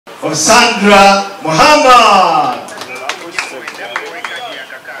of Sandra Mohamed.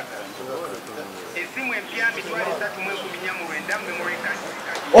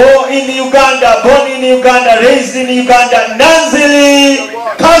 Oh, in Uganda, born in Uganda, raised in Uganda, Nanziri,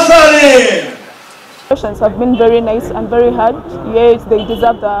 Catherine. Questions have been very nice and very hard, yet they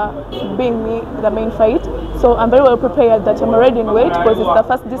deserve being the main fight. So I'm very well prepared that I'm already in weight because it's the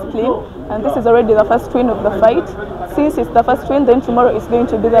first discipline and this is already the first twin of the fight. Since it's the first twin, then tomorrow is going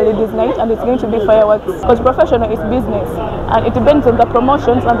to be the ladies' night and it's going to be fireworks. Because professional is business and it depends on the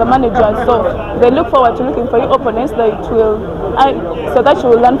promotions and the managers. So they look forward to looking for your opponents that so that you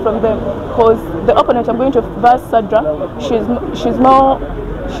will learn from them. Because the opponent I'm going to verse Sadra,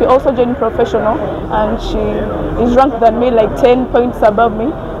 she also joined professional and she is ranked than me, like 10 points above me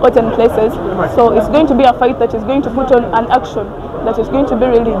or 10 places. So it's going to be a fight that is going to put on an action that is going to be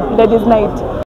really ladies' night.